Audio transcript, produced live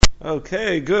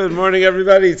Okay, good morning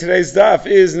everybody. Today's daf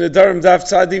is Nedarim daf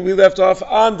tzadi. We left off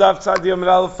on daf tzadi Amud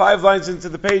Aleph, 5 lines into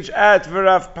the page at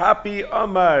V'Rav Papi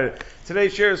Amar.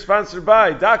 Today's share is sponsored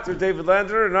by Dr. David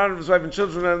Lander in honor of his wife and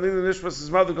children, and Lila Nishmas,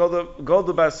 his mother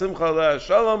Golda Bas Simcha Aleh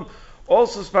Shalom.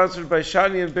 Also sponsored by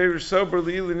Shani and Beir Sober,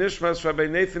 Leili Nishmas, Rabbi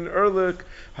Nathan Ehrlich,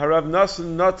 Harav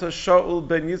Nasan Nata Shaul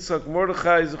Ben Yitzchak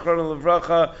Mordechai, Zichron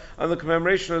Levracha, on the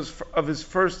commemoration of his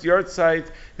first yard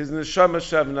site, his Neshama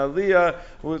Shavin Aliyah.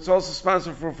 It's also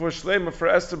sponsored for Shlema for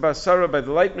Esther Basara by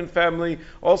the Lightman family,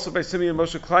 also by Simeon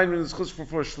Moshe Kleinman, it's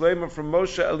for Shlema from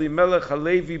Moshe Elimelech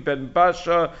Halevi Ben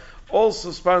Basha.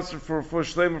 Also sponsored for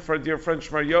Shlema for our dear friend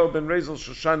Shmaryo Ben Rezel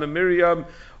Shoshana Miriam.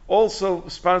 Also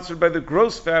sponsored by the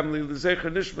Gross family, L'Zecher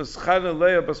Nishmas Chana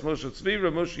Leah Bas Moshe Tzvi,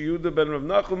 Rav Moshe Yehuda Ben Rav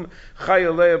Nachum,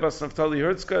 Chaya Leah Bas Naftali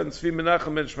Herzka, and Tzvi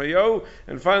Menachem Ben Shmayo,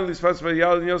 and finally sponsored by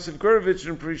Yal and Yosef Gurovich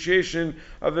in appreciation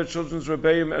of their children's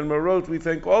Rebbeim and Marot. We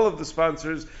thank all of the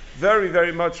sponsors very,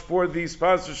 very much for the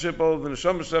sponsorship, all of the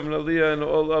Neshama Shavin Aliyah, and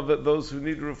all of those who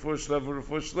need Refuah Shlema,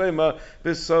 Refuah Shlema,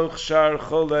 B'soch Shar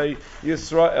Cholei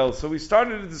Yisrael. So we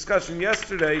started a discussion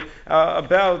yesterday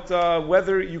about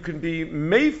whether you can be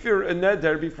Meifir a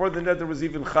Neder before the Neder was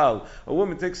even Chal. A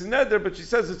woman takes a Neder, but she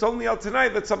says it's only al Tanai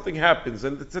that something happens,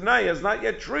 and the Tanai has not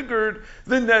yet triggered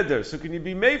the Neder. So can you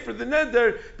be Meifir the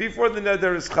Neder before the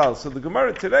Neder is Chal? So the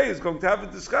Gemara today is going to have a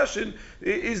discussion.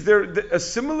 Is there a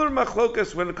similar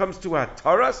machlokas when it comes to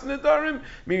Hataras Nedarim?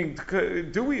 Meaning,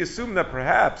 do we assume that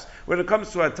perhaps when it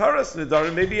comes to Hataras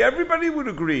Nedarim, maybe everybody would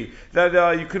agree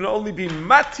that you can only be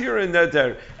Matir and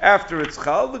Neder after it's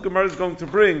Chal? The Gemara is going to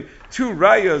bring two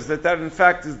rayas that in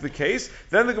fact is the case.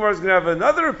 Then the Gemara is going to have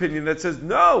another opinion that says,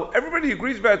 no, everybody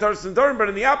agrees by Hataras Nedarim, but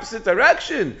in the opposite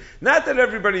direction. Not that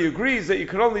everybody agrees that you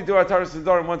can only do Hataras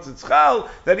Nedarim once it's Chal,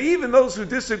 that even those who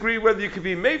disagree whether you can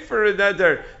be made for a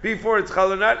Neder before it's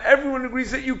Chal or not, everyone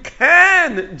agrees that you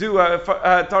can do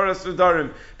Hataras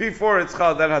Nedarim before it's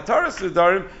Chal. That Hataras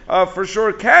Nedarim for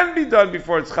sure can be done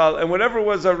before it's Chal, and whatever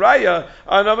was a raya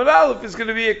on Amud Aleph is going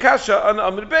to be a kasha on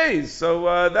Amud Beis.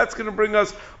 So that's going to bring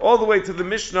us all the way to the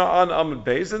Mishnah on Amud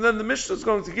Beis, and then the Mishnah is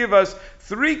going to give us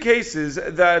three cases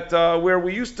that where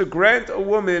we used to grant a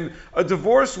woman a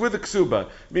divorce with a ksuba.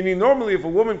 Meaning, normally, if a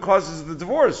woman causes the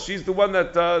divorce, she's the one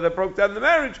that broke down the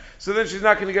marriage, so then she's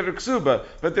not going to get her ksuba.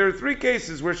 But there are three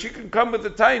cases where she can come with a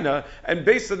taina, and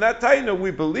based on that taina,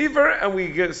 we believe her, and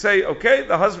we say, okay,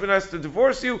 the husband has to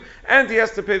divorce you, and he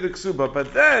has to pay the ksuba.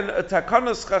 But then a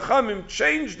takanas chachamim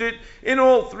changed it in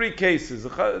all three cases.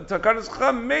 Takanas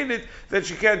chachamim made it that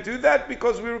she can't do that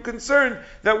because we were concerned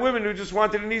that women who just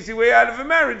wanted an easy way out of a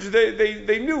marriage,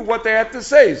 they knew what they had to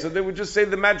say. So they would just say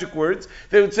the magic words.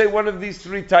 They would say one of these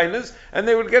three tainas, and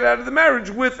they would get out of the marriage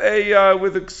with a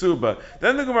ksuba.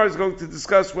 Then the Gemara is going to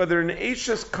discuss whether an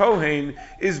Eishes Kohen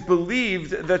is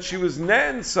believed that she was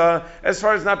ne'ensa as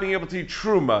far as not being able to eat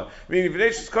truma. I mean, if an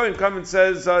Eishes Kohen comes and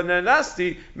says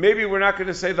ne'nasti, maybe we're not going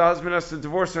to say the husband has to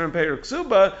divorce her and pay her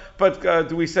ksuba, but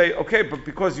do we say, okay, but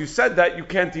because you said that, you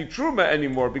can't eat truma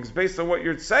anymore, because based on what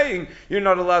you're saying, you're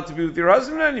not allowed to be with your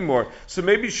husband anymore. So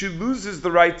maybe she loses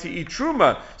the right to eat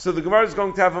truma. So the Gemara is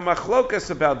going to have a machlokas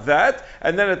about that,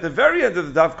 and then at the very end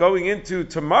of the daf, going into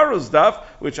tomorrow's daf,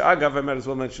 which Agav I might as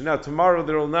well mention now, tomorrow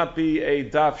there will not be a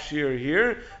daf shir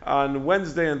here. On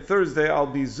Wednesday and Thursday I'll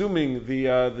be zooming the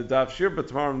daf shir, but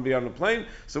tomorrow I'll be on a plane.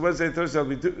 So Wednesday and Thursday I'll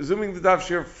be zooming the daf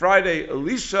shir. Friday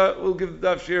Elisha will give the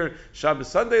daf shir. Shabbos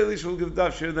Sunday Elisha will give the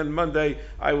daf shir. Then Monday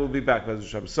I will be back.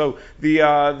 So the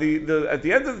at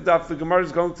the end of the daf, the Gemara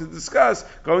is going to discuss,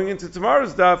 going into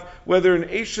tomorrow's daf, whether an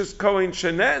Eishes Kohen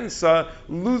shenensa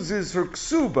loses her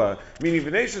ksuba. Meaning, if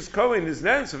an Eishes Kohen is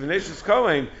nensa, if an Eishes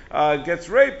Kohen gets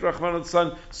raped, Rahman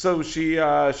al-San, so she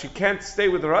can't stay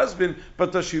with her husband,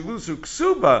 but does she lose her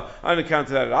ksuba on account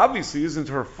of that? It obviously isn't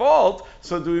her fault,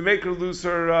 so do we make her lose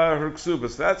her ksuba?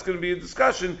 So that's going to be a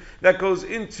discussion that goes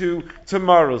into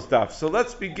tomorrow's daf. So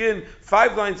let's begin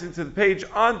 5 lines into the page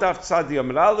on daf Tzadi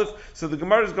Amud Aleph. So the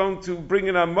Gemara is going to bring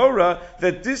an Amora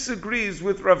that disagrees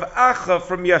with Rav Acha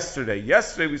from yesterday.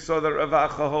 Yesterday we saw that Rav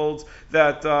Acha holds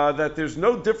that there's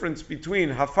no difference between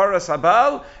Hafaras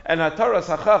Abal and Hataras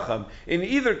HaChacham. In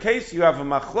either case, you have a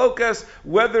machlokas,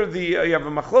 whether you have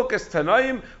a machlokas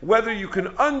Tanaim, whether you can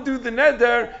undo the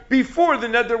Neder before the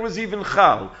Neder was even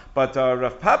Chal. But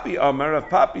Rav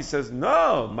Papi says,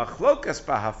 no, machlokas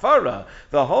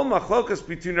the whole machlokas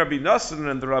between Rabbi Nassan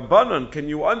and the Rabbanon, can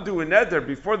you undo a neder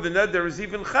before the neder is is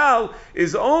even chal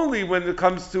is only when it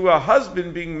comes to a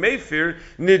husband being mefer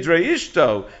nidre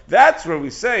ishto. That's where we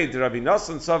say the Rabbi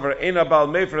Nosson Savar Eina Bal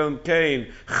Mefer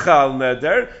Kain Chal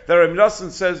Neder. The Rabbi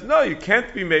Nosson says no, you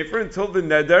can't be mefer until the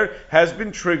neder has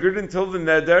been triggered, until the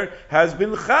neder has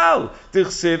been chal.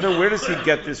 And where does he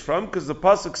get this from? Because the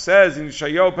pasuk says in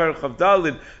Yeshayahu Perek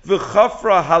Chavdalid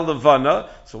v'chafra halavana.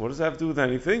 So what does that have to do with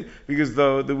anything? Because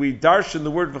we darshan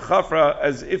the word v'chafra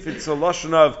as if it's a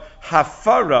lashon of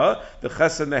hafara, the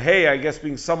ches and the hey, I guess,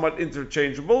 being somewhat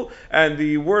interchangeable, and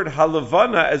the word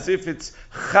halavana as if it's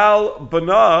chal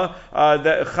bana,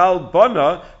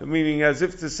 meaning as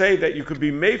if to say that you could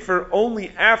be mefer only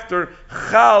after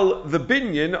chal the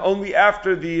binyan, only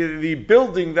after the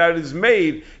building that is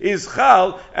made is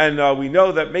chal, and we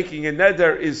know that making a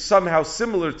neder is somehow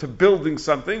similar to building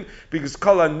something, because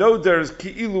kol noder is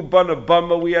ki'ilu bana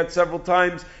bama, we had several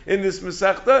times in this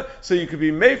Masechta, so you could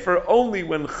be mefer only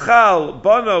when chal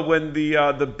bana, when the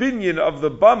binyan of the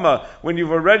bama, when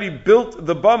you've already built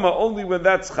the bama, only when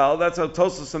that's chal. That's how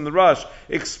Tosfos and the Rosh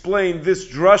explain this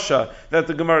drasha that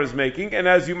the Gemara is making, and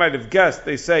as you might have guessed,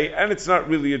 they say, and it's not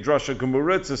really a drasha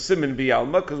Gemara, it's a siman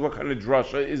bialma, because what kind of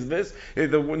drasha is this?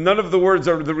 None of the words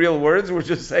are the real words, we're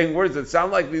just saying words that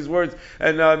sound like these words,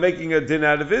 and making a din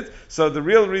out of it. So the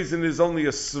real reason is only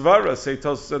a svara, say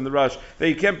Tosfos and the Rosh, that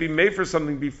you can't be made for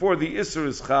something before the Isser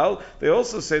is chal. They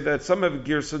also say that some have a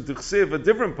girsa d'chsev, a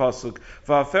different pasuk,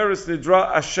 v'aferes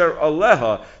nidra asher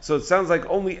aleha. So it sounds like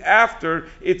only after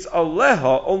it's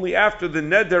aleha, only after the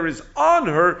neder is on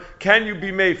her, can you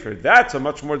be mefer. That's a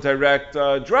much more direct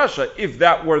drasha, if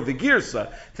that were the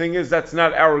girsa. Thing is, that's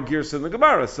not our girsa in the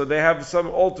Gemara, so they have some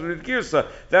alternate girsa.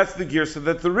 That's the girsa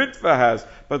that the Ritva has.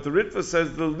 But the Ritva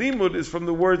says the limud is from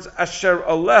the words asher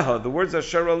aleha. The words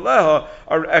asher aleha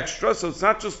are extra, so it's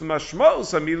not just the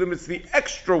mashma'us hamilim, it's the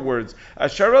extra words.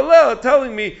 Asher aleha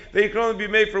telling me that you can only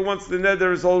be made for once the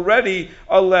neder is already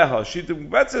aleha. Shita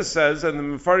Betzah says, and the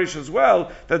Mefarish as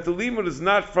well, that the limud is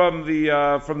not from the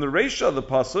reisha of the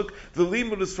pasuk. The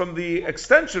limud is from the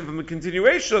extension, from the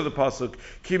continuation of the pasuk.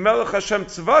 Ki melech Hashem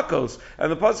tzvakos,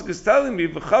 and the pasuk is telling me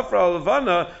v'chafra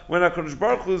alavana, when HaKadosh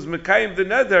Baruch Hu is mekayim the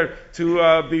neder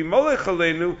to be molech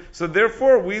aleinu. So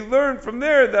therefore, we learn from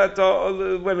there that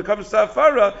when it comes to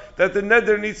afara, that the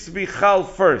neder needs to be chal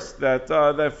first.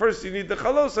 That first you need the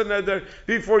chalosa neder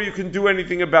before you can do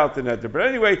anything about the neder. But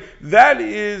anyway, that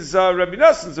is Rabbi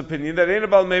Nosson's opinion, that ein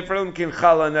bal mefer kin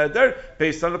chal neder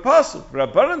based on the pasuk.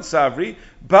 Rabbanan Savri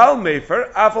bal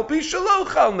mefer afal pi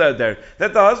shelo chal neder,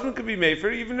 that the husband could be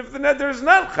mefer even if the neder is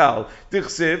not chal.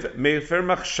 Dichsiv mefer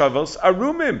machshavos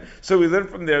arumim. So we learn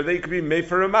from there that you could be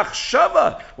mefer a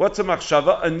machshava. What's a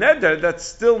machshava? A neder that's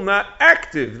still not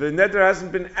active. The neder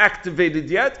hasn't been activated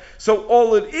yet, so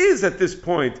all it is at this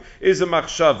point is a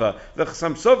machshava. The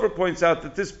Chassam Sofer points out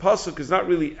that this pasuk is not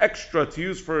really extra to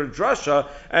use for a drasha,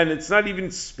 and it's not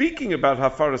even speaking about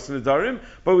hafaras nedarim,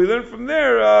 but we learn from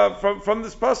there, from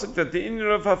this pasuk, that the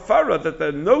inyan of hafara, that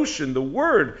the notion, the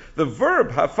word, the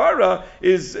verb hafara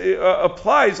is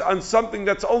applies on something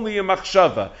that's only a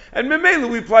machshava. And memela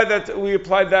we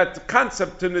apply that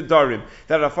concept to nedarim,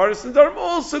 that hafaras nedarim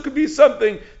also could be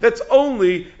something that's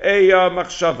only a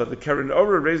machshava. The Keren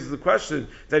Ora raises the question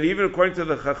that even according to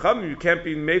the Chacham, you can't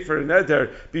be made for a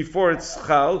neder before it's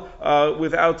chal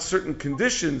without certain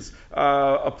conditions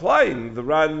applying. The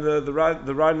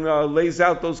Ran lays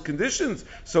out those conditions.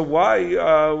 So why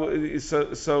is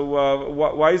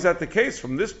that the case?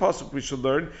 From this pasuk we should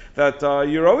learn that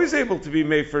you're always able to be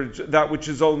made for that which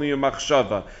is only a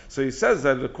machshava. So he says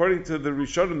that according to the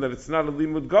Rishonim that it's not a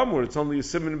limud gamur, it's only a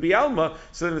siman bialma,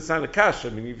 so then it's not a kasha.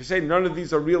 I mean, if you say none of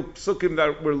these are real psukim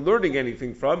that we're learning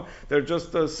anything from, they're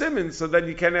just simons, so then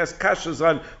you can't ask kashas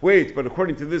on, wait, but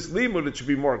according to this limud it should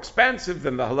be more expansive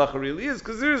than the halacha really is,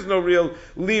 because there is no real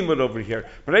limud over here.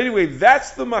 But anyway,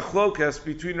 that's the machlokas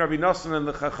between Rabbi Nosson and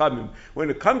the Chachamim. When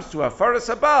it comes to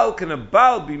hafaras habal, can a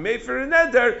baal be made for a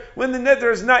neder when the neder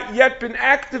has not yet been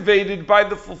activated by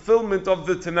the fulfillment of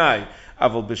the Tanai?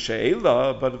 Aval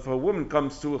b'she'ela, but if a woman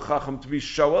comes to a chacham to be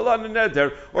shoel on a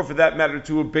neder, or for that matter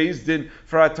to a beis din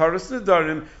for ataras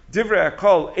nedarim, divrei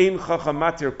hakol ein chacham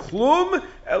matir klum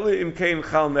eli imkein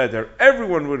chal neder.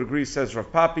 Everyone would agree, says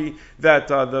Rav Papi, that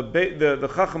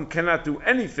the chacham cannot do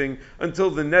anything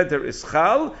until the neder is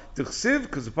chal. Dichsiv,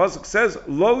 because the pasuk says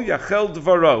lo yachel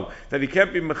dvaro, that he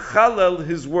can't be mechalel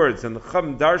his words, and the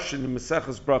chacham darshan in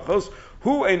Maseches Brachos.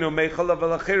 That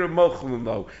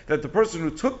the person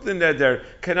who took the neder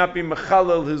cannot be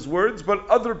mechalel his words, but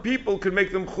other people can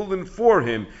make them chulin for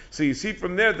him. So you see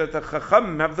from there that the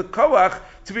chachamim have the koach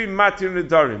to be Matir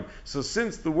Nedarim. So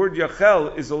since the word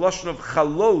Yachel is a lashon of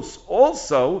Chalos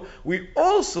also, we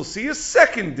also see a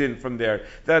second din from there,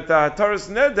 that the Hataras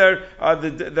Neder,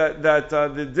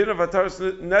 the din of Hataras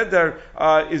Neder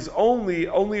is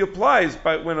only applies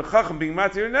by when a Chacham being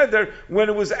Matir Neder, when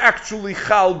it was actually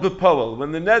Chal B'Poel,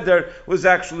 when the Neder was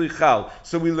actually Chal.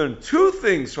 So we learn two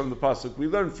things from the pasuk. We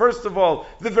learn first of all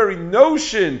the very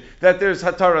notion that there's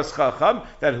Hataras Chacham,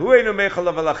 that Hueinu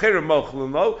Mechalav Alachirim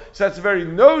Mochlimo. So that's the very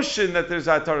notion that there's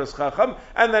Hataras Chacham.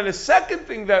 And then a second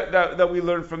thing that we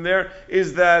learn from there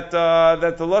is that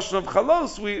the lashon of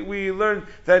Chalos, we learn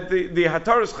that the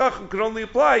Hataras Chacham can only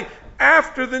apply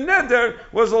after the neder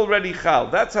was already chal.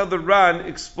 That's how the Ran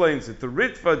explains it. The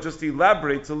Ritva just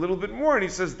elaborates a little bit more, and he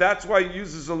says that's why he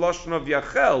uses a lashon of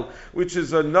yachel, which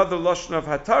is another lashon of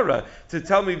hatara, to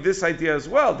tell me this idea as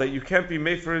well, that you can't be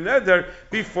made for a neder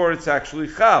before it's actually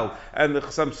chal. And the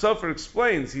Chassam Sofer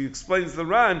explains the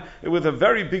Ran with a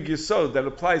very big yesod that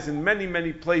applies in many,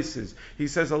 many places. He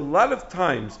says a lot of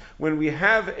times when we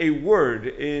have a word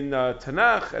in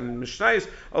Tanakh and Mishnayos,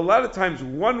 a lot of times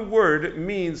one word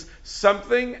means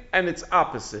something and its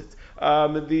opposite.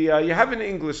 You have in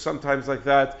English sometimes like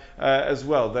that as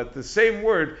well, that the same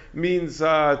word means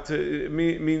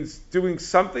means doing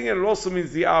something, and it also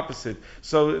means the opposite.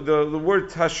 So the word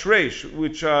tashresh,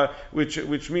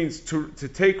 which means to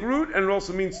take root, and it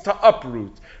also means to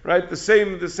uproot. Right, the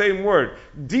same word.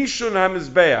 Dishun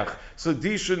hamizbeach. So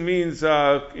dishun means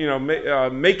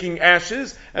making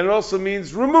ashes, and it also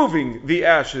means removing the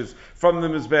ashes from the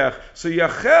mizbeach. So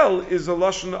yachel is a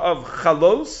lashon of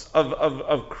chalos,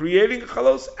 of creating a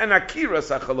chalos, and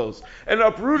akiras a chalos, and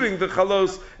uprooting the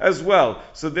chalos as well.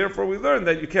 So therefore we learn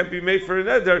that you can't be made for a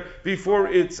neder before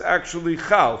it's actually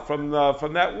chal, from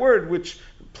that word which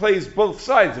plays both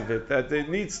sides of it, that it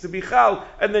needs to be chal,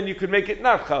 and then you can make it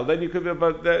not chal. Then you could,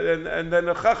 and then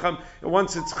a chacham,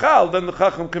 once it's chal, then the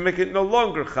chacham can make it no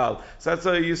longer chal. So that's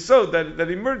a yesod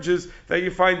that emerges that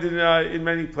you find in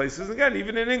many places. Again,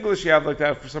 even in English, you have like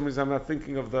that. For some reason, I'm not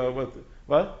thinking of the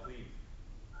what?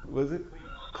 Was it?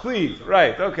 Cleave.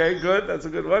 Right. Okay. Good. That's a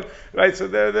good one. Right. So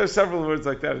there are several words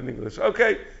like that in English.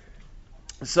 Okay.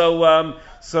 So now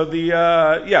says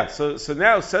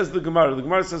the Gemara. The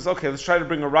Gemara says, okay, let's try to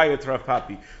bring a raya to Rav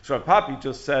Papi. So Rav Papi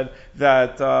just said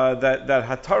that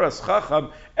Hataras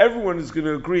Chacham, everyone is going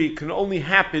to agree, can only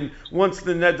happen once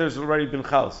the neder's already been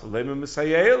chal. So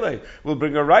we'll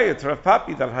bring a raya to Rav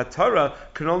Papi that Hatara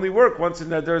can only work once the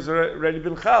neder's already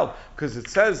been chal, because it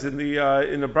says in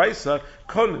the Braisa,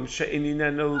 Konim she'ini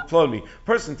nenu ploni.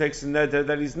 Person takes a neder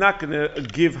that he's not going to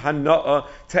give hana'ah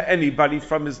to anybody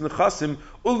from his nechasim,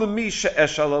 ulemi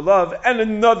she'eshal alav, and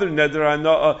another neder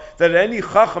hana'ah that any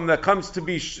chacham that comes to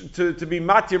be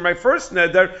matir my first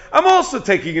neder, I'm also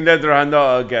taking a neder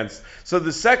hana'ah against. So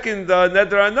the second neder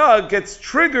hana'ah gets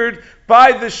triggered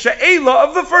by the she'ela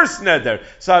of the first neder.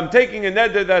 So I'm taking a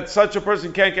neder that such a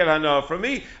person can't get hana'ah from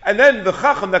me, and then the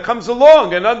chacham that comes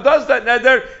along and undoes that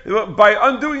neder, by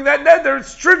undoing that neder,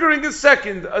 it's triggering a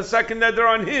second neder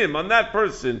on him, on that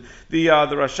person. The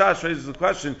Rashash raises the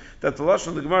question that the lashon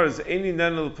of the Gemara is Eini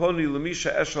nenu l'ploni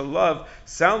l'misha eshal lav,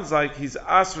 sounds like he's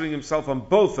asering himself on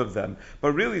both of them,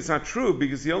 but really it's not true,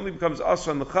 because he only becomes asr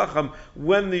on the chacham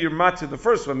when you're matir the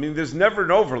first one. I mean, there's never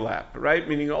an overlap, right?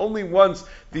 Meaning only once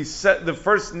the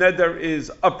first neder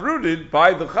is uprooted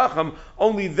by the chacham,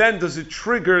 only then does it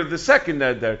trigger the second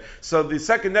neder. So the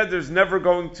second neder is never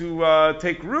going to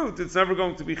take root, it's never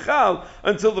going to be chal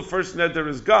until the first neder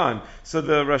is gone. So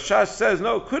the Rashash says,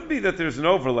 no, it could be that there's an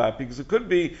overlap, because it could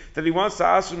be that he wants to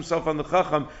ask himself on the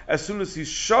chacham as soon as he's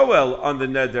shoel on the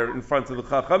neder in front of the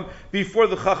chacham, before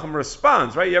the chacham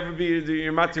responds, right? You ever be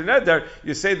your matir neder,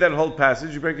 you say that whole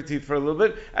passage, you break your teeth for a little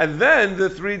bit, and then the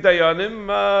three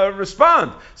dayanim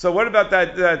respond. So what about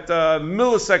that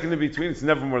millisecond in between? It's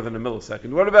never more than a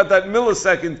millisecond. What about that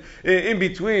millisecond in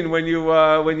between when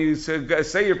you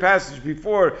say your passage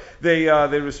before they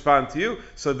respond to you?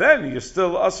 So then you're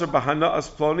still asr b'hana'as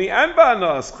ploni and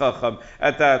b'hana'as chacham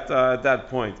at that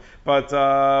point. But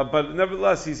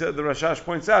nevertheless, he said, the Rashash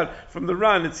points out from the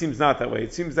Ran, it seems not that way.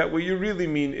 It seems that what you really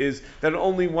mean is that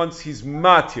only once he's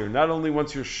matir, not only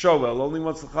once you're shoel, only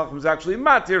once the chacham is actually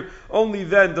matir, only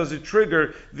then does it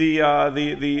trigger the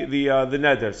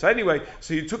neder. So anyway,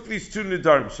 so you took these two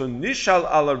nedarim. So nishal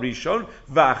ala rishon,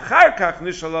 v'achar kach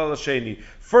nishal ala sheni.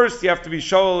 First, you have to be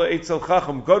shoel eitzel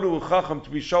chacham, go to a chacham to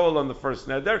be shoel on the first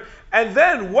neder, and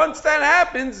then once that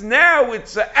happens, now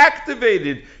it's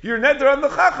activated. Your neder on the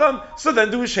chacham, so then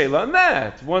do a sheila on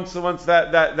that. Once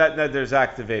that neder is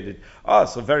activated.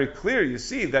 So very clear. You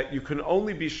see that you can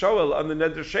only be shoel on the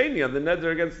neder sheni, on the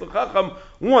neder against the chacham,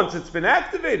 once it's been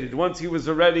activated. Once he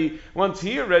already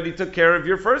took care of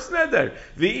your first neder.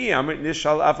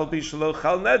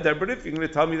 But if you're going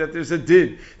to tell me that there's a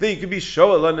din, that you can be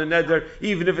shoel on a neder,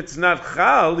 even if it's not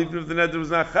chal, even if the neder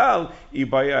was not chal,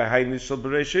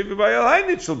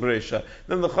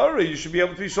 then the chara, you should be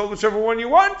able to be shoel whichever one you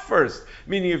want first.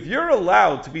 Meaning, if you're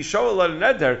allowed to be shoel on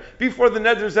a neder before the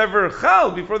neder is ever chal,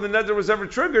 before the neder was ever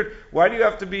triggered, why do you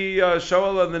have to be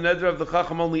shoel on the neder of the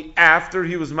chacham only after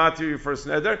he was matir your first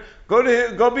neder? Go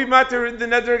be matir the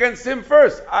neder against him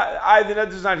first. The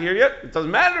neder's not here yet. It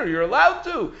doesn't matter. You're allowed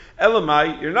to.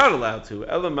 Elamai, you're not allowed to.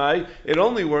 Elamai, it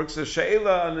only works. A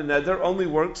she'ela on the neder only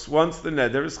works once the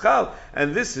neder is chal,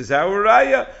 and this is our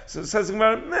raya. So it says,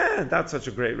 not such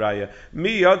a great raya.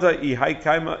 Mi yada ihai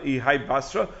kaima ihai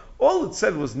basra. All it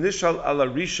said was nishal ala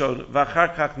rishon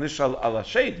v'achar kach nishal ala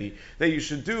sheni, that you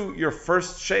should do your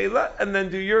first she'ela and then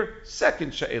do your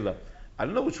second she'ela. I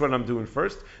don't know which one I'm doing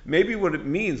first. Maybe what it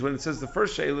means when it says the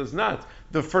first she'ela is not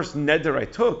the first neder I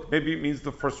took. Maybe it means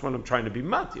the first one I'm trying to be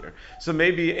matir. So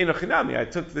maybe enochinami, I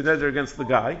took the neder against the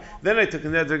guy, then I took the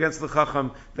neder against the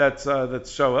chacham that's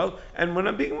shoel, and when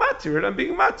I'm being matir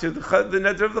the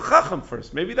neder of the chacham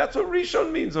first. Maybe that's what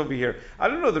rishon means over here. I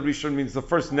don't know that rishon means the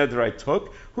first neder I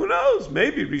took. Who knows?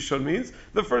 Maybe rishon means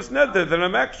the first neder that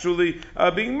I'm actually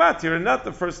being matir, and not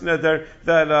the first neder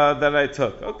that I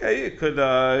took. Okay, it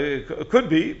could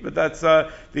be, but that's the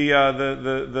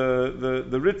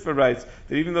Ritva writes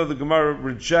that even though the Gemara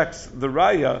rejects the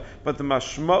raya, but the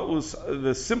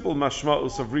simple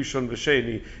mashma'us of Rishon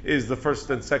v'Sheni is the first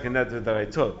and second neder that I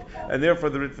took, and therefore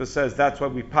the Ritva says that's why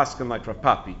we paskin like Rav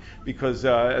Papi, because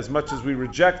as much as we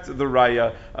reject the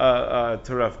raya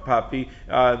to Rav Papi,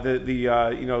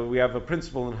 we have a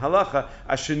principle in halacha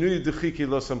ashenui dechiki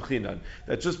lo samchinan,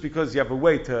 that just because you have a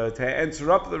way to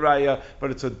answer up the raya, but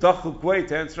it's a dachuk way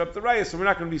to answer up the raya, so we're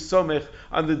not going to be somech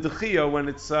on the dechia when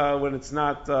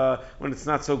it's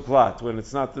not so glat, when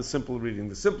it's not the simple reading.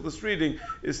 The simplest reading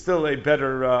is still a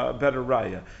better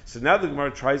raya. So now the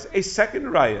Gemara tries a second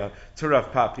raya to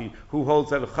Rav Papi, who holds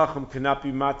that a chacham cannot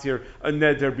be matir a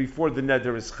neder before the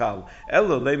neder is chal.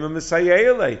 Elo lema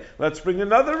misayele. Let's bring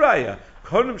another raya.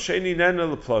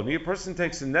 A person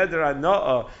takes a neder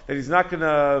hana'ah that he's not going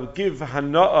to give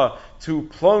hana'ah to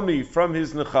ploni from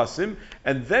his nechasim,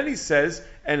 and then he says,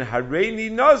 and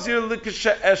hareini nazir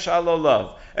likasha esh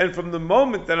alolav. And from the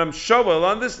moment that I'm shoel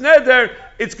on this neder,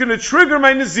 it's going to trigger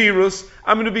my nazirus.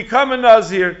 I'm going to become a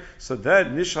nazir. So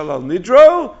then nishal al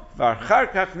nidro,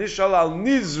 v'achar kach nishal al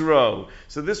nizro.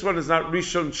 So this one is not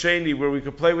rishon sheni, where we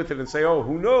could play with it and say, oh,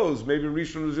 who knows? Maybe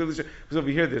rishon was really, because over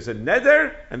here there's a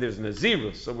neder and there's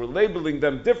nazirus. So we're labeling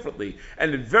them differently,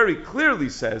 and it very clearly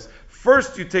says,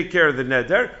 first you take care of the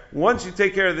neder. Once you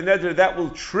take care of the neder, that will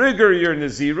trigger your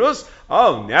nazirus.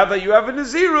 Oh, now that you have a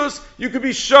nazirus, you could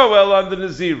be shoel on the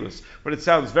nazirus. But it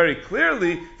sounds very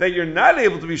clearly that you're not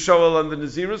able to be shoel on the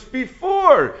nazirus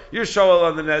before you're shoel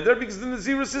on the neder, because the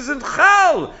nazirus isn't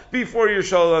chal before you're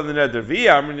shoel on the neder.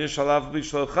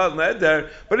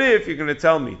 But if you're going to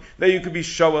tell me that you could be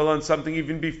shoel on something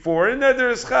even before a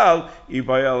neder is chal,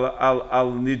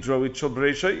 al nidro itchel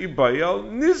bresha, al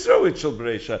nizro itchel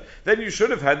bresha, then you should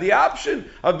have had the option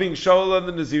of being shoel on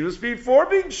the nazirus before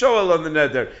being shoel on the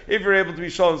neder. If you're able to be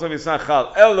shoel on something that's not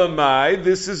chal, elamai,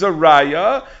 this is a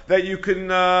raya that you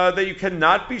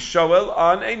cannot be shoel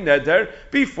on a neder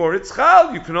before it's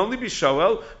chal. You can only be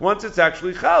shoel once it's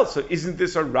actually chal. So isn't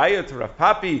this a raya to Rav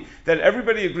Papi that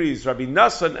everybody agrees, Rabbi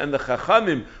Nassan and the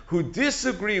Chachamim, who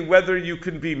disagree whether you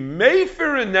can be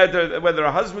mefer a neder, whether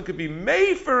a husband could be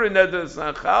mefer a neder that's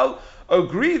not chal,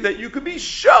 agree that you could be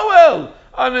shoel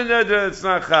on a neder that's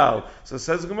not chal. So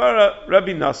says Gemara,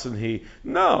 Rabbi Nassan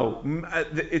no,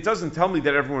 it doesn't tell me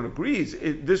that everyone agrees.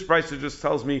 This brisa just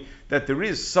tells me that there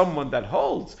is someone that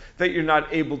holds that you're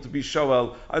not able to be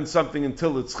shoel on something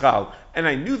until it's chal. And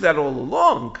I knew that all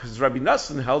along, because Rabbi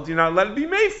Nassan held you're not allowed to be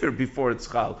mefer before it's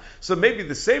chal. So maybe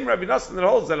the same Rabbi Nassan that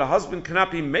holds that a husband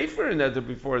cannot be mefer a neder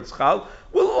before it's chal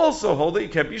will also hold that you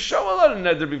can't be shoel on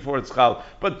a neder before it's chal.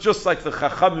 But just like the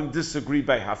Chachamim disagree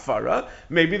by hafara,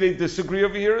 maybe they disagree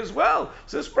over here as well.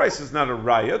 So this brisa is not a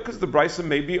raya, because the brisa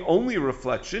may be only a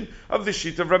reflection of the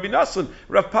sheet of Rabbi Nassan.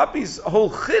 Rav Papi's whole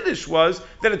chiddush was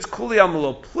that it's kuli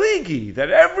amalo pligi, that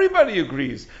everybody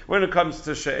agrees when it comes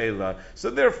to she'ela. So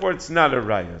therefore it's not a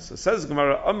raya. So says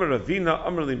Gemara, Amar Ravina,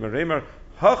 Amar Li Meremer,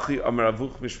 Hachi Amar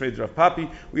Avuch Mishmei Rav Papi.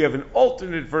 We have an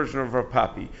alternate version of Rav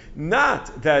Papi.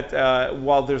 Not that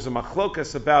while there's a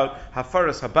machlokas about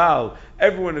Hafaras Habal,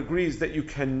 everyone agrees that you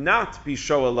cannot be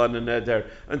shoel on a neder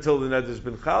until the neder's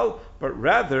been chal, but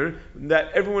rather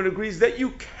that everyone agrees that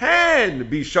you can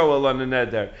be shoel on a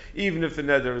neder, even if the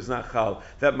neder is not chal.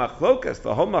 That machlokas,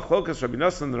 the whole machlokas, Rabbi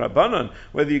Nosson and Rabbanon,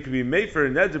 whether you can be made for a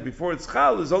neder before it's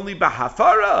chal, is only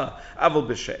bahafara, aval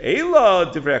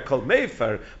b'she'ela, divrei kol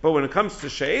mefer. But when it comes to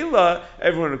she'ela,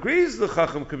 everyone agrees the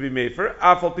chacham could be made for,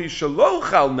 afal pi shelo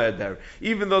chal neder,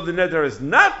 even though the neder has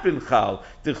not been chal,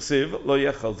 dichsiv lo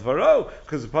yechal dvaro,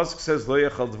 because the pasuk says lo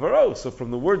yechal dvaro. So from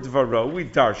the word dvaro, we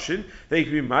darshan that you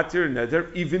can be matir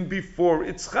neder even before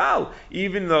it's chal,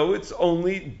 even though it's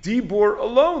only dibur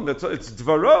alone. It's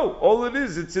dvaro. All it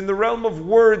is, it's in the realm of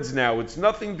words now. It's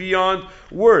nothing beyond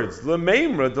words.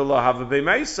 L'meimra de la hava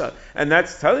b'meisa, and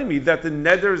that's telling me that the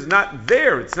neder is not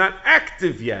there. It's not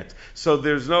active yet. So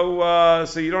there's no.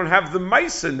 So you don't have the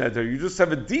meisa neder. You just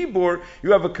have a dibur.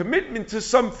 You have a commitment to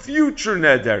some future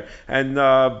neder, and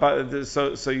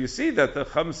so you see that the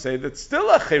Chum say that still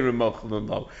a chayrim mochel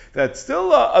lo, that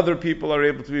still other people are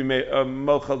able to be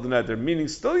mochel the neder, meaning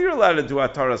still you're allowed to do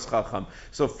ataras chacham.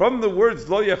 So from the words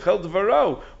lo yachel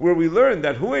dvaro, where we learn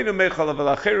that hu einu mechal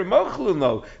aval chayrim mochel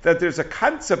lo, that there's a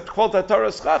concept called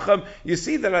ataras chacham, you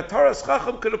see that ataras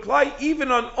chacham could apply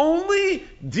even on only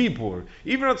dibur,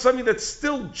 even on something that's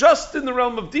still just in the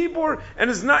realm of dibur and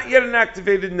is not yet an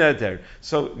activated neder.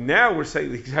 So now we're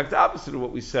saying the exact opposite of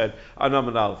what we said on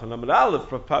Amud Aleph. On Amud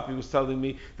Aleph, Rav Papi was telling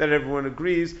me that everyone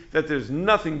agrees that there's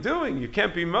nothing doing. You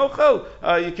can't be mochel,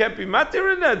 you can't be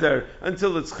matir neder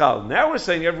until it's chal. Now we're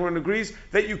saying everyone agrees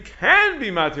that you can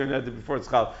be matir neder before it's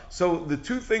chal. So the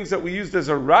two things that we used as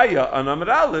a raya on Amud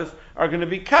Aleph are going to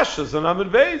be kashas on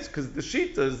Amud Beis, because the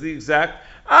shita is the exact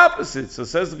opposite. So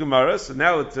says the Gemara. So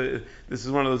now this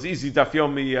is one of those easy daf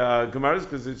yomi Gemaras,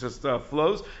 because it just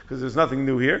flows, because there's nothing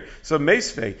new here. So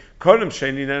meisvei kodem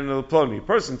sheni neder ploni. A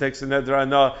person takes a neder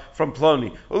hana from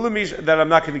ploni that I'm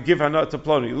not going to give hana to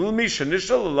ploni. Ulemisha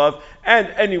nishal alav, and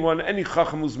any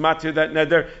chacham who's matir that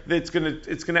neder, it's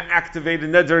going to activate a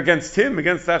neder against him,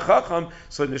 against that chacham.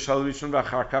 So nishal rishon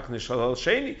v'achar kach nishal al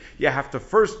sheni. You have to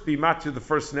first be matir the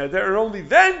first neder, and only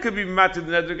then could be matir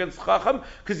the neder against chacham,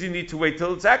 because you need to wait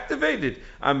till it's activated.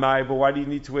 Amai, but why do you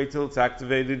need to wait till it's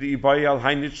activated?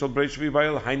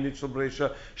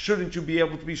 Shouldn't you be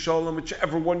able to be shalom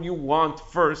whichever one you want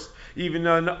first? Even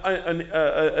a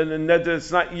neder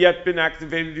that's not yet been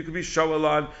activated, you could be shalom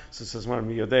on. So it says, that's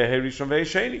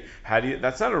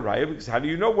not a raya, because how do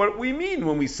you know what we mean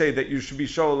when we say that you should be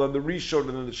shalom on the rishon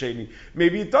and the sheni?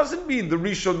 Maybe it doesn't mean the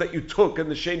rishon that you took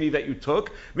and the sheni that you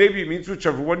took. Maybe it means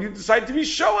whichever one you decide to be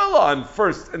shalom on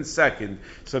first and second.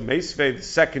 So meisvei, the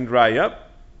second raya,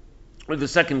 or the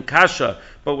second kasha,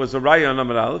 but was a raya on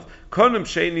Amud Aleph. Konim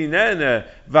sheini nene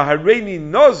v'hareini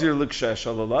nozir l'kshesh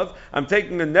alalav. I'm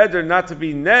taking a neder not to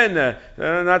be nene,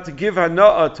 not to give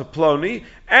hana'ah to ploni,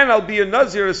 and I'll be a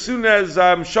nazir as soon as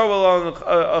I'm shovel on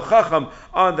a chacham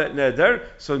on that neder.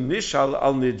 So nishal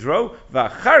al nidro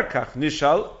v'achar kach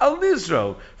nishal al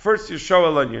nizro. First you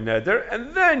shovel on your neder,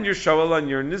 and then you shovel on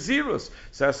your nazirus.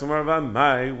 So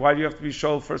why do you have to be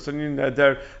shovel first on your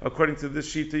neder? According to this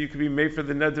shita, you can be made for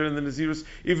the neder and the nazirus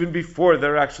even before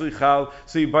they're actually chal.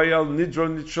 So you buy al nidro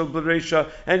nitshel b'reisha,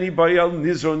 and you buy al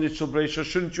nizro nitshel b'reisha.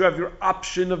 Shouldn't you have your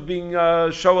option of being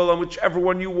shovel on whichever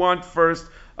one you want first?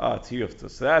 Tiyufta.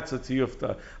 So that's a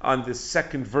tiyufta on the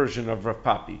second version of Rav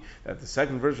Papi. That the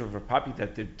second version of Rav Papi,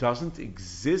 that there doesn't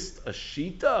exist a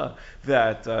shita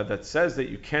that says that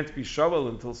you can't be shovel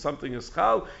until something is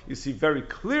chal. You see very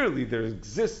clearly there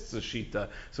exists a shita.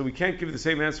 So we can't give the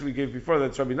same answer we gave before.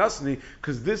 That's Rabbi Nasani,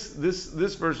 because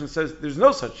this version says there's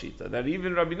no such shita. That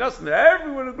even Rabbi Nasani,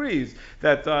 everyone agrees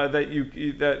that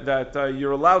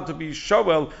you're allowed to be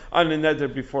shovel on a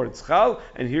neder before it's chal.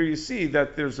 And here you see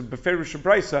that there's a beferish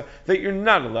brisa that you're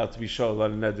not allowed to be shovel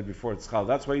on a neder before it's chal.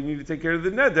 That's why you need to take care of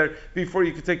the neder before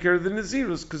you can take care of the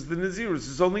nazirus, because the nazirus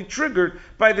is only triggered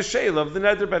by the sheila of the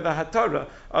neder, by the hatara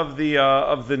of the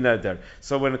neder.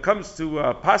 So when it comes to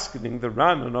paskening, the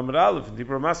Ran on Amud Aleph in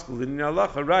Dibur Maskul in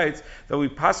Halacha writes that we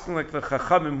pasken like the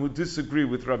chachamim who disagree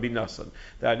with Rabbi Nassan.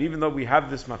 That even though we have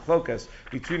this machlokas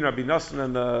between Rabbi Nassan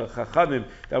and the chachamim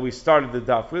that we started the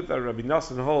daf with, that Rabbi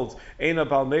Nassan holds Eina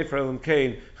Bal Mefer Elam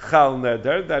Kain Chal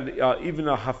Neder, that even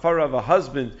a hafara of a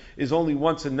husband is only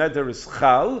once a neder is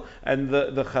chal, and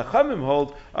the chachamim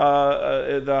hold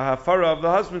the hafara of the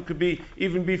husband could be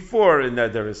even before a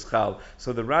neder is chal.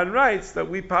 So the Ran writes that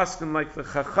we paskin like the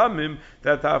chachamim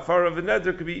that the hafara of a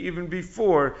neder could be even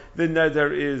before the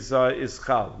neder is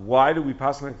chal. Why do we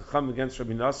paskin like the chachamim against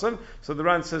Rabbi Nassan? So the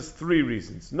Ran says three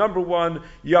reasons. Number one,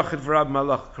 yachid v'rab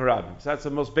malach karabim. So that's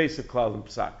the most basic klal in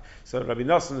Psak. So Rabbi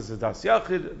Nassan is a das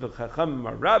yachid, the chachamim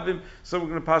are rabbim, so we're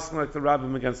going to pass like the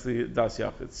rabbim against the das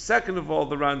yachid. Second of all,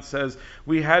 the Ran says,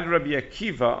 we had Rabbi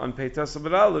Akiva on Peitas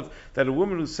Abed Aleph, that a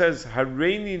woman who says,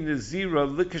 Hareini Nazira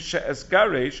Likasha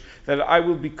Esgaresh, that I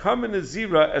will become a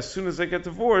Nazira as soon as I get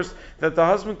divorced, that the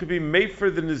husband could be made for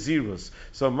the Nazirus.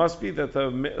 So it must be that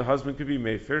the husband could be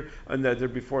made for a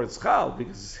neder before it's chal,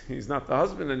 because he's not the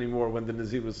husband anymore when the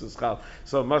Nazirus is chal.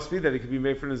 So it must be that he could be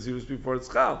made for Nazirus before it's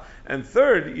chal. And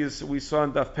third is, we saw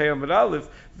in Daf Pei Amud Aleph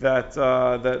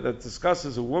that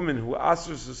discusses a woman who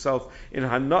asers herself in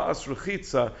hana'as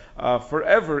rechitza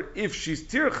forever if she's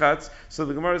tirchatz. So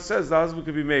the Gemara says the husband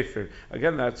could be made for.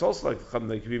 Again, that's also like the chum,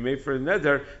 they could be made for a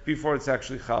neder before it's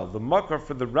actually chal. The makar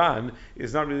for the Ran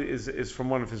is not really is from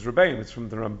one of his rebbeim. It's from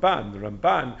the Ramban. The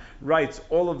Ramban writes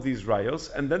all of these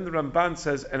rayos, and then the Ramban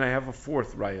says, and I have a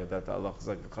fourth raya that Allah is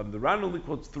like the chum. The Ran only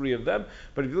quotes three of them,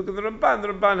 but if you look at the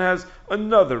Ramban has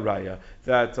another raya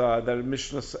that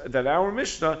our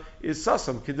Mishnah is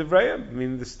Sasam Kidivrayim. I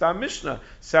mean, the Stam Mishnah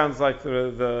sounds like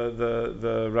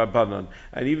the Rabbanon.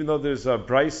 And even though there's a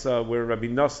Brisa where Rabbi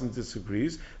Nassan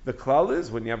disagrees, the klal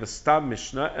is when you have a Stam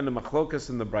Mishnah and a Machlokas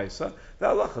in the Brisa, the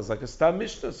halacha is like a Stam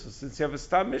Mishnah. So since you have a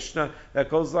Stam Mishnah that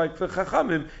goes like the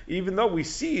Chachamim, even though we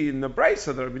see in the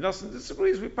Brisa that Rabbi Nassan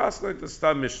disagrees, we pass like the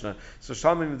Stam Mishnah. So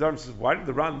Shalom Nedarim says, why did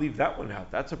the Ran leave that one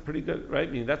out? That's a pretty good, right?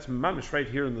 I mean, that's mamish right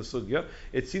here in the Sugya.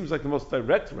 It seems like the most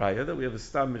direct raya that we have a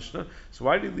Stam Mishnah. So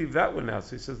why did he leave that one out?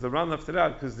 So he says the Ran left it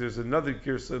out because there's another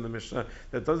girsa in the Mishnah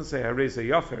that doesn't say Hareza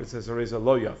Yafer, it says Hareza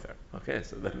Lo Yafer. Okay,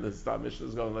 so then the Stam Mishnah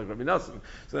is going like Rabbi Nassan.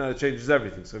 So then it changes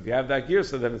everything. So if you have that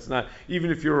girsa, then it's not,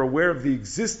 even if you're aware of the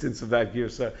existence of that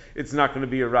girsa, it's not going to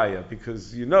be a raya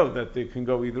because you know that they can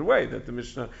go either way, that the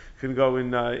Mishnah can go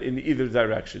in either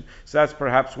direction. So that's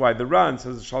perhaps why the Ran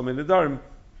says Shalom Nedarim,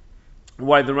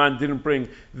 why the Ran didn't bring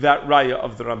that raya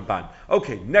of the Ramban.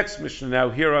 Okay, next Mishnah now,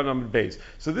 here on Amud Beis.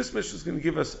 So this Mishnah is going to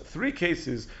give us three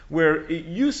cases where it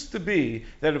used to be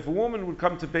that if a woman would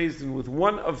come to Beis Din with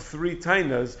one of three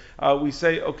tainas, we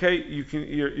say, okay,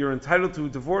 you're entitled to a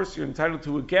divorce, you're entitled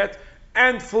to a get,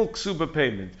 and full ksuba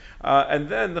payment. And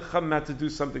then the Chum had to do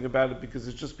something about it because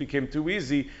it just became too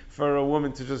easy for a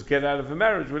woman to just get out of a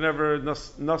marriage whenever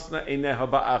nasna eineha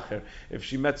ba'acher. If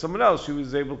she met someone else, she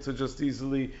was able to just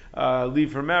easily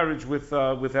leave her marriage with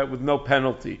no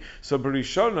penalty. So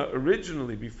Barishona,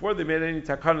 originally, before they made any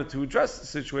takana to address the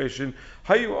situation,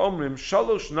 hayu omrim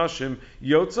shalosh nashim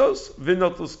yotzos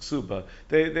v'notos ksuba.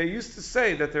 They used to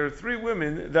say that there are three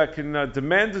women that can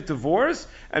demand a divorce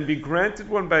and be granted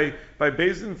one by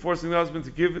Beis Din, forcing the husband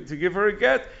to give her a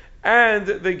get, and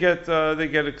they get a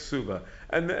ksuba.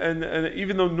 And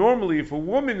even though normally if a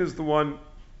woman is the one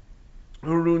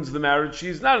who ruins the marriage,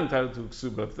 she's not entitled to a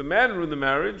ksuba. If the man ruined the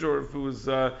marriage, or if it was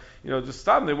just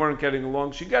stop, they weren't getting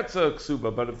along, she gets a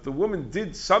ksuba. But if the woman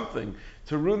did something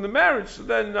to ruin the marriage, so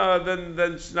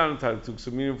then she's not entitled to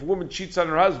ksuba. I mean, if a woman cheats on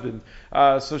her husband,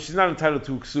 so she's not entitled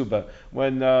to ksuba.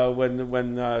 When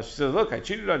she says, "Look, I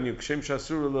cheated on you," so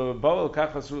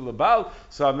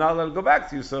I'm not allowed to go back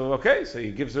to you. So okay, so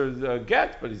he gives her a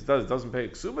get, but he doesn't pay a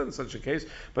ksuba in such a case.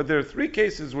 But there are three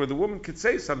cases where the woman could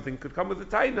say something, could come with a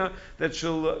taina that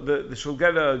she'll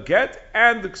get a get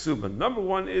and the ksuba. Number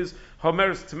one is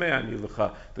Homer's Tme'ani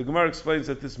Lucha. The Gemara explains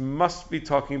that this must be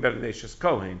talking about an Eishes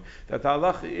Kohen. That the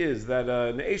halacha is that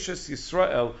an Eishes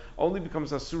Yisrael only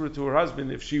becomes asura to her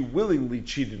husband if she willingly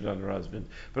cheated on her husband.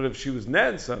 But if she was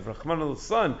Nansa, Rachman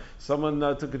al-San, someone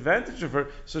took advantage of her,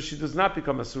 so she does not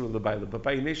become asura l'bayla. But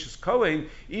by an Eishes Kohen,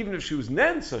 even if she was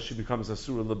Nansa, she becomes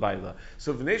asura l'bayla.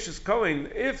 So if an Eishes Kohen,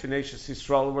 if an Eishes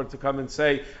Yisrael were to come and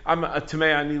say, I'm a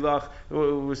Tme'ani Lach,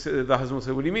 the husband will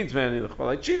say, what do you mean Tme'ani Lach? Well,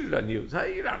 I cheated on you.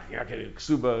 You're not getting a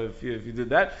ksuba if you did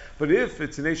that. But if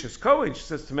it's an Eishes Kohen, she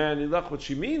says Tme'ani Lach, what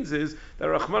she means is that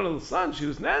Rachman al-San, she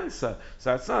was Nansa.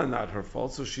 So that's not her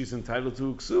fault, so she's entitled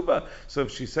to ksuba. So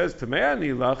if she says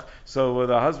Tme'ani Lach, so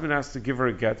the husband has to give her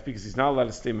a get because he's not allowed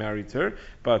to stay married to her,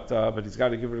 but he's got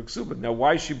to give her a ksuba. Now,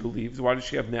 why she believes, why does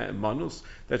she have manus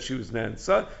that she was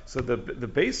Nansa? So the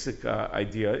basic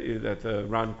idea that the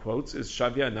Ran quotes is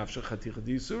Shavya Nafsha Chaticha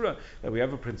D'Yisura, that we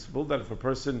have a principle that if a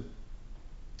person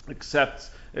except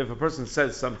if a person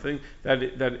says something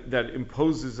that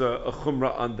imposes a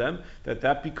chumrah on them,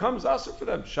 that becomes asur for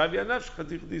them. Shavia nafsh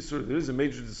chatich d'isur. There is a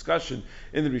major discussion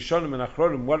in the Rishonim and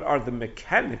Achronim. What are the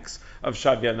mechanics of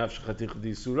shavia nafsh chatich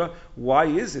d'isura? Why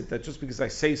is it that just because I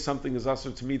say something is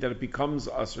asur to me, that it becomes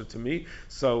asur to me?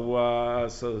 So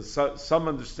some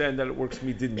understand that it works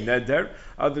midin neder.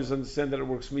 Others understand that it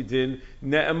works midin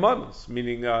ne'emanos,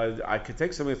 meaning I could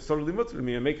take something that's totally mutter to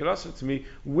me and make it asur to me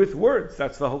with words.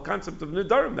 That's the whole concept of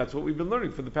Nedarim. That's what we've been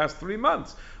learning for the past 3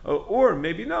 months. Or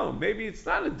maybe no, maybe it's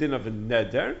not a din of a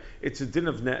neder, it's a din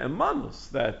of ne'emanos.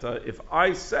 That if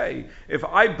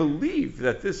I believe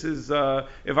that this is,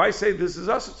 if I say this is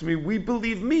asur to me, we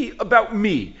believe me about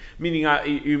me. Meaning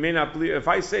you may not believe, if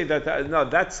I say that no,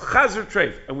 that's chazer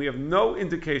treif, and we have no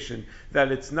indication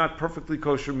that it's not perfectly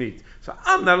kosher meat. So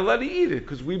I'm not allowed to eat it,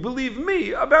 because we believe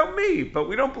me about me, but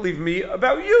we don't believe me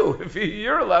about you. If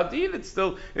you're allowed to eat it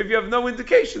still, if you have no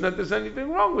indication that there's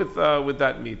anything wrong with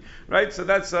that meat, right? So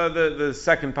that's the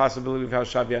second possibility of how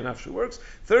Shavia Nafshu works.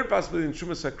 Third possibility in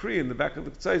Shumas Hakri, in the back of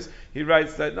the Ktsays, he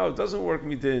writes that no, it doesn't work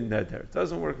midin neder, it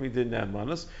doesn't work midin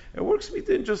ne'emanos. It works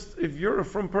midin just if you're a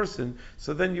from person,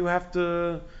 so then you have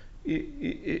to,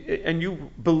 and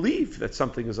you believe that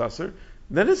something is asur,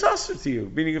 then it's asur to you.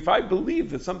 Meaning, if I believe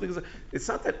that something is, it's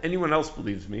not that anyone else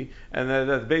believes me, and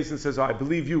that Beis Din says, "Oh, I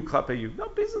believe you, klape you." No,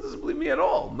 Beis Din doesn't believe me at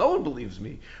all. No one believes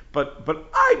me, but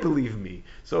I believe me.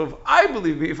 So if I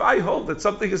believe me, if I hold that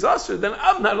something is asur, then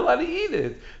I'm not allowed to eat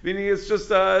it. Meaning, it's just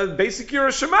basic Yira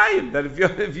Shemayim, that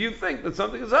if you think that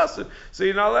something is asur, so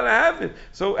you're not allowed to have it.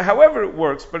 So, however it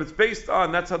works, but it's based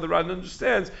on, that's how the Ran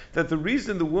understands, that the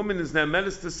reason the woman is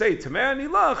ne'emenes to say Tamei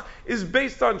Anilach is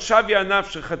based on Shavia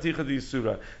Nafsh Chaticha D'Yisura.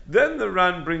 Then the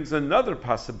Ran brings another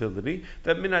possibility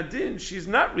that minadin, she's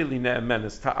not really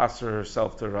ne'emenes to asur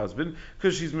herself to her husband,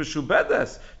 because she's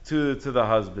mishubedes to the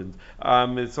husband.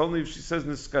 It's only if she says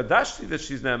niskadashti that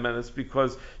she's ne'emenes,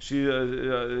 because she's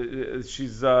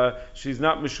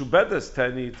not mishubedes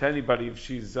to anybody if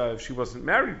she wasn't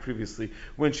married previously.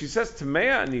 When she says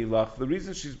Tamei Anilach, the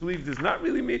reason she's believed is not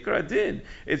really mikra adin.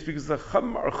 It's because the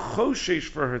chum are choshesh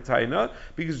for her taina,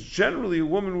 because generally a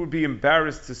woman would be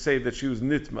embarrassed to say that she was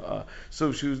nitma'a. So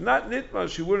if she was not nitma'a,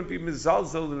 she wouldn't be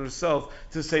mizalzel in herself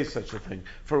to say such a thing.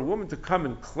 For a woman to come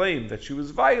and claim that she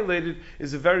was violated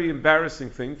is a very embarrassing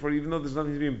thing, for even though there's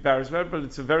nothing to be embarrassed about, but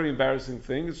it's a very embarrassing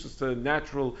thing. It's just a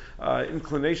natural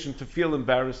inclination to feel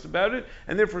embarrassed about it,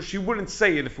 and therefore she wouldn't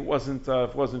say it if it wasn't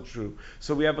true.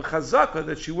 So we have a chazaka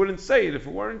that she wouldn't say it if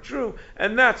it weren't true,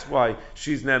 and that's why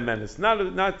she's ne'emenes,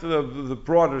 not the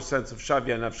broader sense of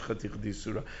shavia nafsh chatich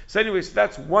d'isura. So anyway, so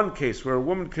that's one case where a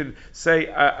woman could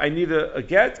say, I need a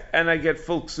get, and I get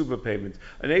full ksuba payment.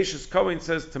 An Eishes Kohen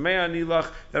says, Tamei Anilach,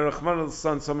 that Rachman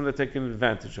al-San, someone had taken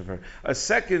advantage of her. A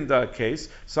second case,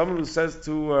 someone who says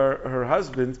to her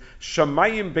husband,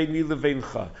 Shamayim beini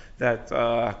leveincha, that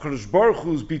HaKadosh Baruch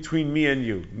Hu is between me and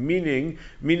you, meaning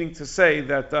to say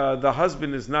that the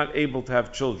husband is not able to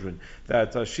have children.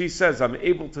 That she says, I'm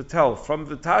able to tell from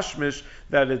the Tashmish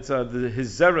that it's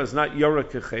his zera is not Yorah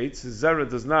Kechetz, his zera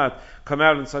does not come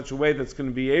out in such a way that's going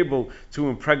to be able to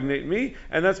impregnate me,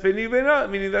 and that's Beini Veincha,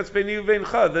 meaning that's Beini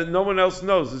Veincha, that no one else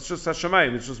knows. It's just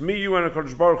Hashemayim. It's just me, you, and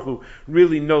HaKadosh Baruch Hu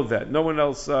really know that. No one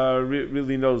else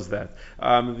really knows that.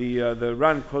 The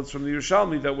Ran quotes from the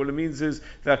Yerushalmi that what it means is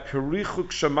that Kerichuk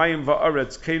Shamayim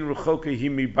Va'aretz Kein Rechoke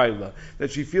Himi Baila,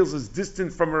 that she feels as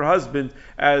distant from her husband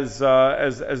as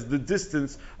the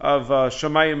distance of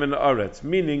Shamayim and Aretz,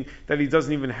 meaning that he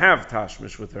doesn't even have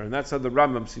Tashmish with her, and that's how the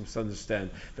Rambam seems to understand,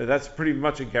 that's pretty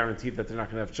much a guarantee that they're not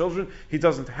going to have children. He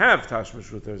doesn't have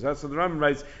Tashmish with her. That's what the Rambam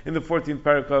writes in the 14th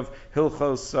parak of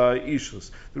Hilchos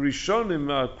Ishus. The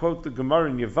Rishonim quote the Gemara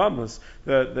in Yevamos.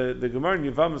 The Gemara in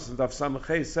Yevamos and Daf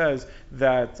Samachay says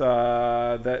that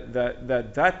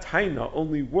taina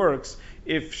only works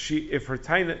if she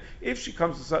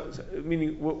comes to,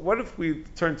 meaning, what if we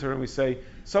turn to her and we say,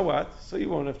 so what? So you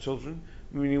won't have children?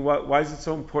 Meaning, why is it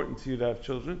so important to you to have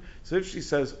children? So if she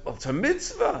says, oh, it's a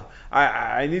mitzvah,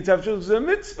 I need to have children, it's a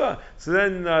mitzvah, so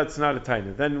then it's not a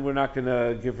taina. Then we're not going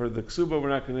to give her the ksuba, we're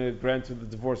not going to grant her the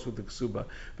divorce with the ksuba.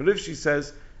 But if she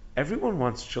says, everyone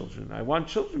wants children. I want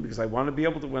children because I want to be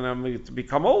able to, when I'm to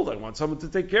become old, I want someone to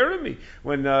take care of me.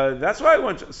 When that's why I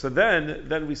want. So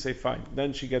then we say fine.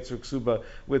 Then she gets her ksuba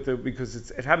with her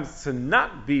because it happens to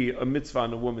not be a mitzvah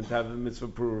on a woman to have a mitzvah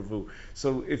puravu.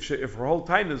 So if her whole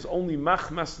taina is only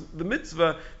machmas the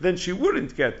mitzvah, then she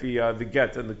wouldn't get the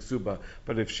get and the ksuba.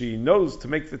 But if she knows to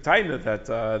make the taina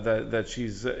that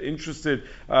she's interested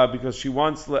because she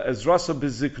wants ezrasa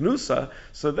beziknusa,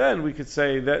 so then we could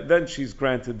say that then she's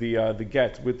granted the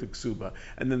get with the ksuba.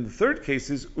 And then the third case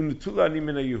is unutula ani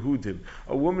mina Yehudim,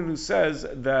 a woman who says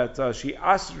that she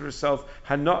asked herself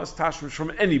hana'as tashmish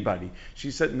from anybody.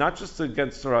 She said not just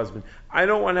against her husband. I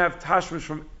don't want to have tashmish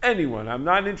from anyone. I'm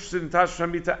not interested in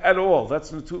tashmish hamita at all.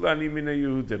 That's Natula Ani Mina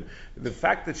Yehudim. The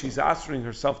fact that she's answering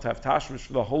herself to have tashmish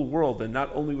for the whole world and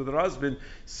not only with her husband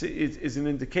is an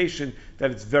indication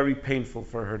that it's very painful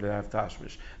for her to have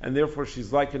tashmish. And therefore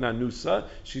she's like an anusa.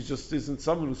 She just isn't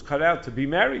someone who's cut out to be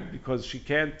married because she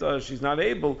can't, she's not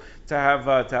able to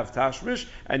have tashmish.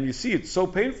 And you see, it's so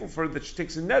painful for her that she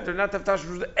takes a neder not to have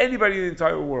tashmish with anybody in the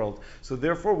entire world. So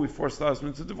therefore we force the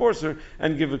husband to divorce her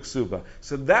and give a ksuba.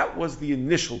 So that was the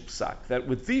initial psak, that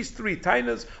with these three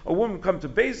tainas, a woman come to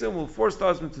Beis Din will force the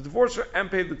husband to divorce her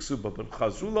and pay the ksuba. But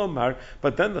Chazul Omar,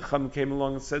 but then the Chum came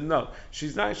along and said, no,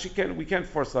 she's not. We can't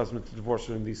force the husband to divorce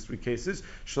her in these three cases.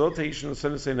 Sometimes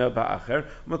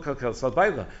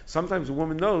a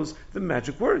woman knows the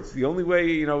magic words. The only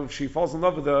way, if she falls in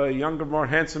love with a younger, more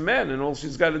handsome man, and all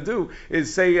she's got to do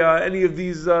is say any of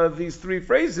these three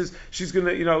phrases, she's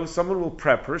gonna, someone will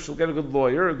prep her. She'll get a good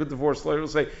lawyer, a good divorce lawyer will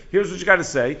say, here's what you got to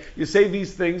say. You say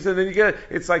these things, and then you get.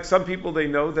 It's like some people, they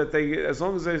know that they, as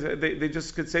long as they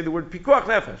just could say the word pikuach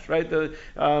nefesh, right?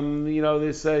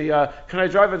 They say, can I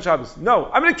drive on Shabbos?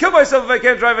 No, I'm going to kill myself if I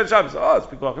can't drive on Shabbos. Oh, it's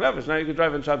pikuach nefesh. Now you can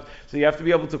drive on Shabbos. So you have to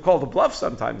be able to call the bluff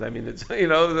sometimes. I mean, it's you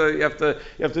have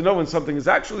to know when something is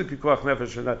actually pikuach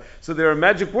nefesh or not. So there are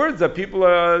magic words that people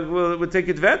would take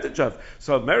advantage of.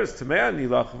 So meres tamei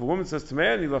nilach. If a woman says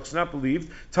tamei nilach, she's not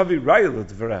believed. Tavi raya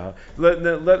l'dvareha.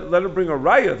 Let her bring a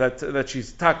raya that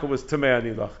she's taka was tamei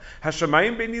nilach.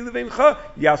 Hashamayim beini leveincha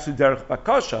yasu derech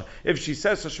bakasha. If she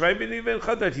says Hashamayim beini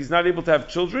leveincha that he's not able to have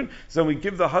children, then we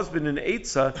give the husband an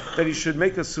eitzah that he should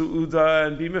make a suuda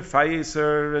and be mefayes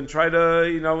her and try to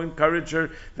encourage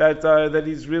her that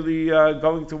he's really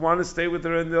going to want to stay with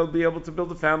her and they'll be able to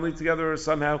build a family together or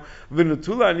somehow.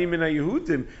 V'nutula ani mina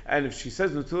Yehudim, and if she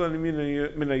says nutula ani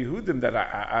mina Yehudim that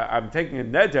I'm taking a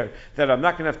neder that I'm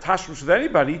not going to have tashmish with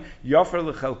anybody,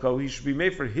 yafer lechelko, he should be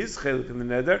made for his chelik in the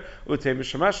neder utei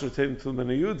mishamash utei nutula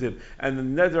mina Yehudim, and the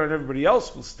neder and everybody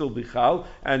else will still be chal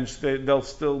and they'll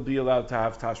still be allowed to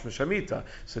have tashmish hamita.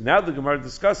 So now the Gemara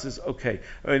discusses, okay,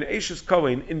 in Eishes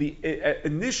Kohen,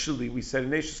 initially we said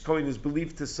an Eishes Kohen is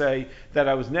believed to say that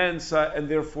I was Nansa and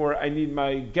therefore I need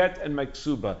my get and my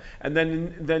ksuba. And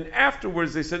then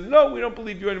afterwards they said, no, we don't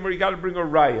believe you anymore, you got to bring a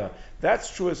raya.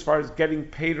 That's true as far as getting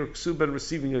paid or ksuba and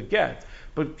receiving a get.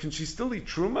 But can she still eat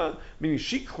truma? Meaning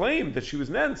she claimed that she was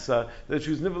nensa, that she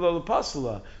was nivel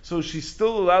pasala. So she's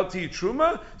still allowed to eat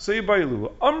truma? So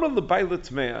yibaylu. Amra lebayla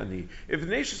tmeani. If the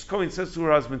Eishes Kohen says to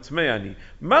her husband tmeani,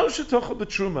 ma'u shetocha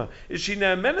b'truma? Is she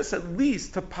ne'amenes at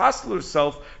least to pasal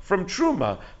herself from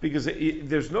truma? Because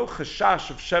there's no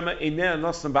chashash of shema eineh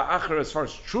nosam ba'achar as far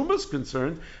as truma is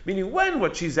concerned. Meaning when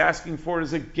what she's asking for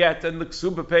is a get and the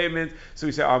ksuba payment. So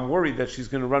we say, I'm worried that she's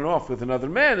going to run off with another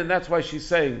man, and that's why she's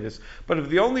saying this. But if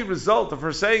the only result of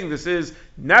her saying this is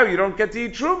now you don't get to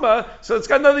eat truma, so it's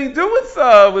got nothing to do with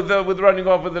running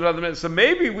off with another man. So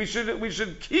maybe we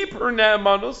should keep her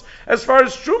ne'emanus as far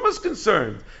as truma is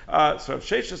concerned. So if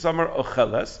Sheishes Amar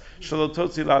ocheles shelo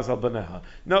totzi lazal baneha.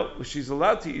 No, she's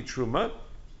allowed to eat truma.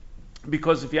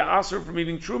 Because if you ask her from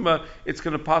eating truma, it's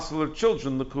going to passel her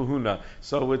children the kahuna.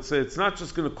 So it's not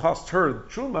just going to cost her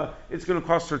truma; it's going to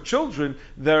cost her children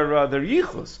their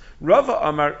yichus. Rava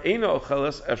Amar Eina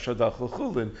Ocheles Efshadach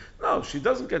Chulin. No, she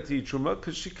doesn't get to eat truma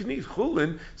because she can eat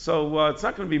chulin. So it's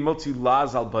not going to be motzi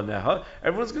laz al baneha.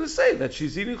 Everyone's going to say that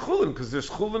she's eating chulin because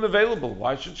there's chulin available.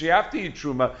 Why should she have to eat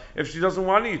truma if she doesn't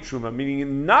want to eat truma?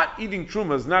 Meaning, not eating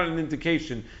truma is not an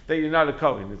indication that you're not a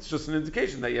kohen. It's just an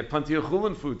indication that you have plenty of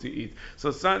chulin food to eat. So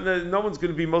it's not, no one's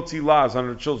going to be motzi laz on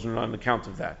her children on account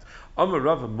of that. Amar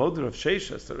Rava Moder of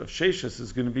Sheshas, that Rav Sheshas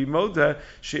is going to be Moder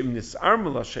she'im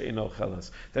nisarmula she'in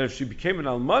ochelas, that if she became an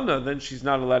almana, then she's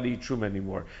not allowed to eat truma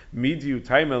anymore. Midiu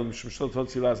taimel mishmashol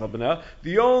totzi laz albanah.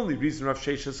 The only reason Rav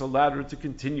Sheshas allowed her to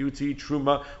continue to eat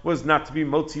truma was not to be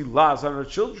motzi laz on her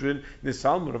children,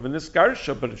 nisalmur of a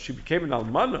niskarsha. But if she became an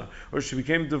almana or she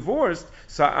became divorced,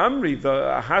 sa'amri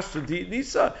the hashta di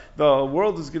nisa, the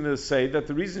world is going to say that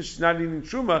the reason she's not eating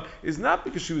truma is not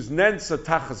because she was nensa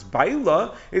tachas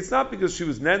baila. It's not because she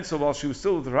was nensa while she was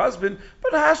still with her husband,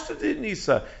 but hashta di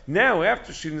nisa. Now,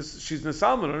 after she's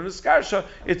nesalman or niskarsha,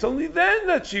 it's only then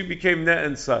that she became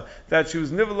nensa, that she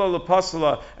was nivelola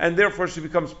pasala, and therefore she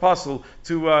becomes pasal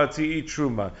to eat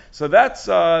truma. So that's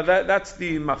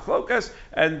the machlokas,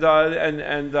 and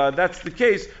that's the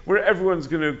case where everyone's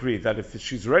going to agree that if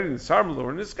she's already nisarmala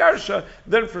or niskarsha,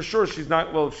 then for sure she's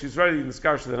not. Well, if she's already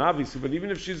niskarsha, then obviously, but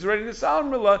even if she's already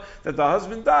nisarmala, that the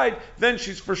husband died, then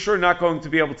she's for sure not going to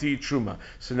be able to be truma.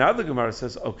 So now the Gemara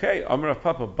says, okay, Amar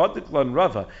Papa, Badik Lan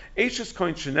Rava, Eishes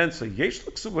Kohen Shenensa, Yesh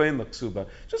L'Ksuba and L'Ksuba.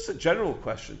 Just a general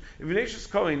question. If an Eishes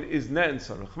Kohen is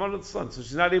Ne'ensa, so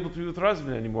she's not able to be with her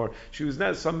husband anymore, she was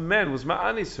Ne'ensa, some man was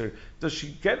Ma'anis her, does she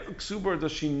get a Ksuba or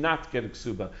does she not get a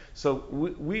Ksuba? So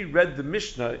we read the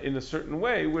Mishnah in a certain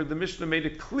way, where the Mishnah made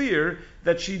it clear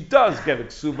that she does get a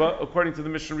Ksuba, according to the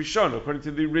Mishnah Rishon, according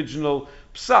to the original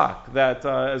Psak, that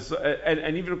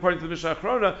and even according to the Mishnah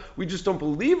Achrona, we just don't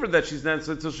believe her that she's Ne'ensa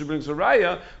until she brings a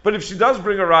Raya, but if she does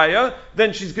bring a Raya,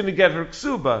 then she's going to get her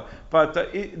Ksuba. But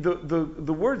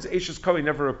the words Eishes Kohen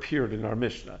never appeared in our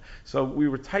Mishnah. So we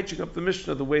were touching up the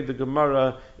Mishnah the way the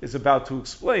Gemara is about to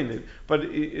explain it, but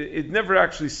it never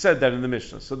actually said that in the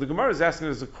Mishnah. So the Gemara is asking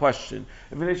us a question.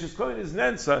 If an Eishes Kohen is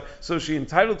Nensa, so is she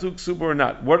entitled to Ksuba or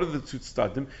not? What are the two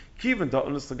tzadim? Since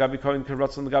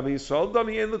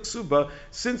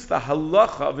the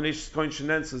halacha of an Eishes Kohen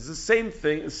Shenensa is the same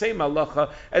thing, the same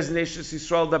halacha as an Eishes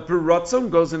Yisrael that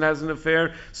Beratzon goes and has an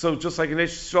affair. So just like an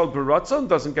Eishes Yisrael Beratzon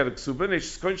doesn't get a ksuba, an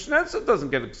Eishes Kohen Shenensa doesn't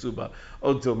get a ksuba.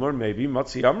 O Dilmar, maybe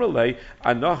Matzi Amrele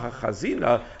Anoha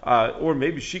Chazina, or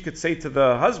maybe she could say to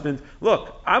the husband,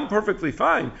 "Look, I'm perfectly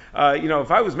fine.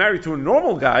 If I was married to a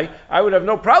normal guy, I would have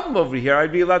no problem over here.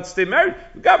 I'd be allowed to stay married.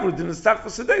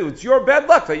 It's your bad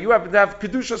luck that you happen to have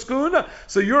Kedushas Kuhuna.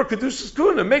 So your Kedushas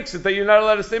Kuhuna makes it that you're not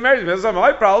allowed to stay married. That's not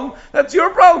my problem. That's your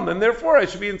problem, and therefore I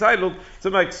should be entitled to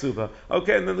my ksuba."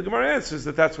 Okay, and then the Gemara answers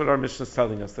that that's what our Mishnah is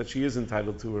telling us, that she is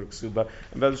entitled to her ksuba.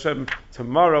 And B'ez Hashem,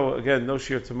 tomorrow, again, no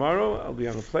shir tomorrow, I'll be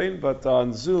on a plane, but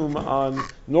on Zoom, on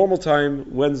normal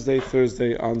time, Wednesday,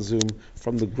 Thursday, on Zoom,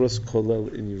 from the Grus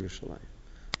Kollel in Yerushalayim.